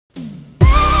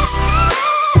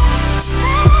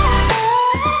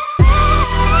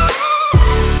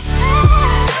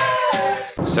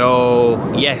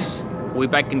So yes, we're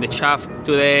back in the shop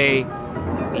today.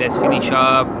 Let's finish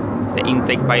up the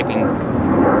intake piping.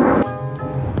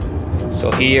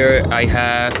 So here I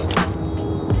have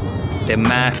the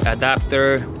MAF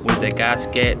adapter with the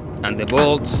gasket and the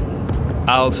bolts.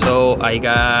 Also I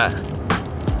got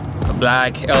a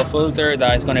black L filter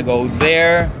that is gonna go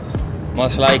there.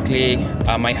 Most likely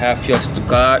I might have just to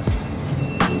cut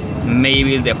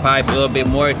maybe the pipe a little bit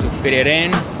more to fit it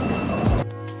in.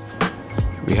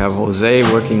 We have Jose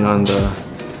working on the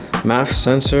MAF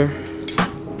sensor.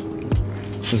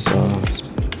 He's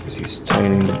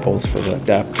tightening the bolts for the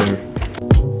adapter.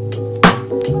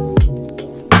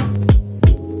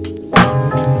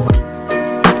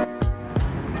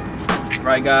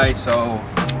 Right guys, so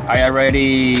I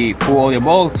already pulled all the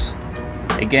bolts.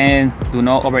 Again, do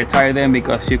not over tie them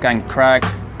because you can crack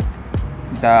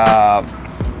the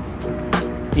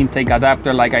intake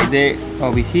adapter like I did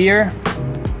over here.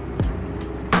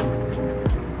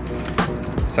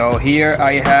 So here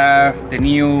I have the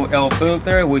new L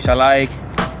filter, which I like.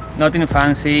 Nothing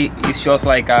fancy, it's just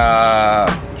like a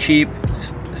cheap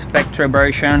Spectre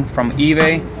version from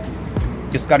eBay.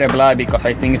 Just got it black because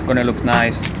I think it's gonna look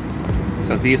nice.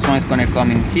 So this one is gonna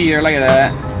come in here like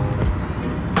that,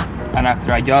 and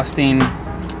after adjusting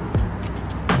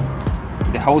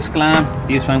the hose clamp,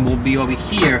 this one will be over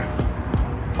here.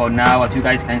 So now, as you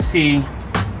guys can see,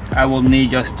 I will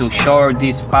need just to short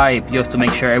this pipe just to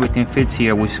make sure everything fits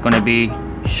here, which is gonna be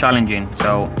challenging.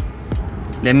 So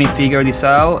let me figure this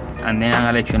out and then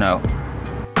I'll let you know.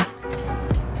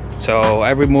 So I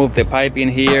removed the pipe in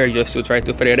here just to try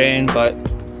to fit it in, but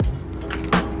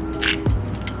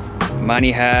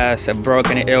Manny has a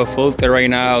broken L filter right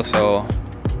now, so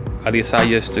I decided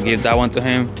just to give that one to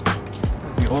him.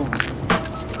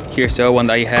 Here's the one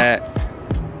that I had.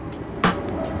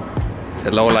 It's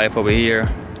a low life over here.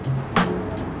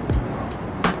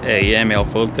 AM L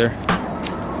filter.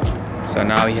 So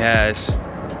now he has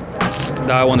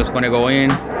that one that's going to go in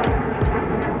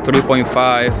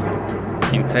 3.5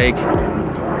 intake.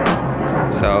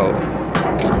 So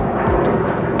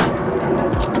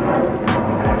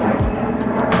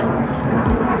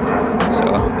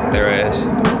there it is.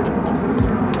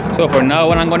 So for now,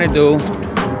 what I'm going to do,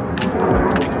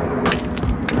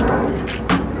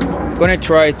 I'm going to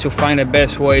try to find the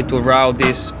best way to route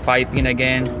this piping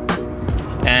again.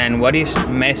 And what is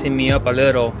messing me up a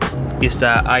little is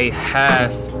that I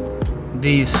have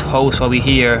this hose over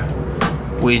here,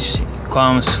 which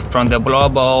comes from the blow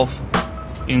valve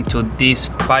into this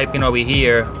piping over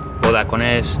here, or that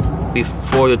connects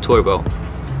before the turbo.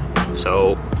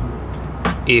 So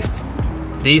if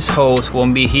this hose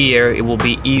won't be here, it will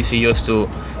be easy just to,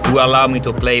 it will allow me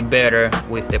to play better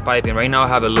with the piping. Right now I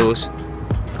have it loose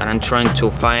and I'm trying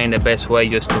to find the best way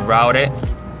just to route it,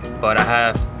 but I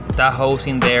have that hose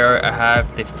in there, I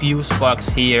have the fuse box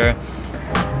here,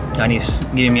 and it's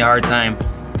giving me a hard time.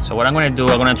 So what I'm gonna do,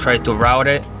 I'm gonna try to route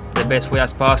it the best way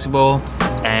as possible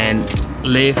and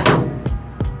leave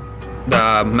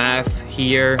the MAF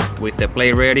here with the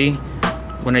plate ready.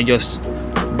 I'm gonna just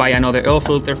buy another L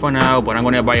filter for now, but I'm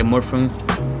gonna buy a mushroom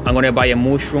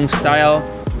style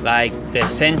like the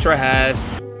Sentra has.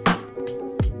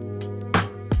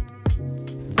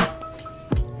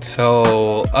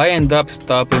 So I end up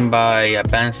stopping by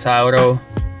Advanced Auto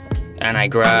and I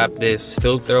grabbed this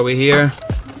filter over here.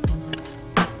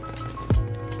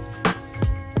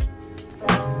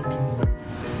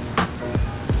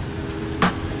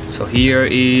 So here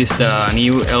is the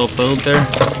new L filter.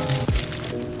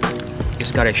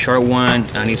 It's got a short one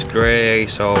and it's gray,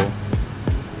 so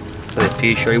for the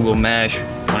future it will match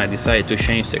when I decide to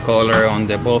change the color on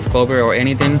the valve cover or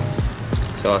anything.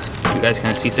 So you guys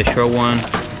can see it's a short one,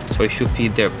 so it should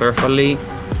fit there perfectly.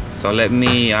 So let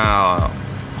me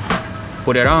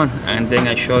put it on and then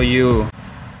I show you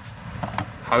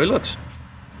how it looks.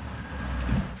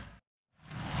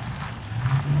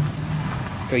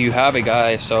 There you have it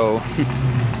guys. So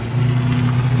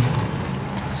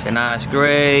it's a nice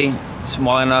gray,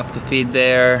 small enough to fit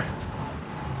there.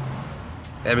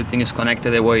 Everything is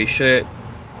connected the way it should,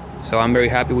 so I'm very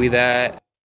happy with that.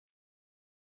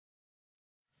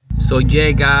 So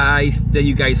yeah guys, there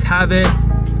you guys have it.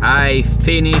 I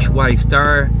finished what I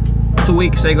started 2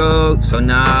 weeks ago. So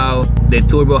now the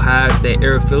turbo has the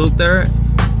air filter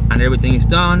and everything is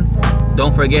done.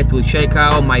 Don't forget to check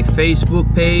out my Facebook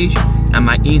page and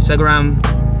my Instagram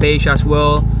page as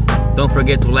well. Don't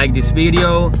forget to like this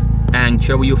video and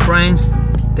share with your friends.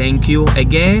 Thank you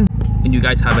again, and you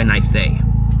guys have a nice day.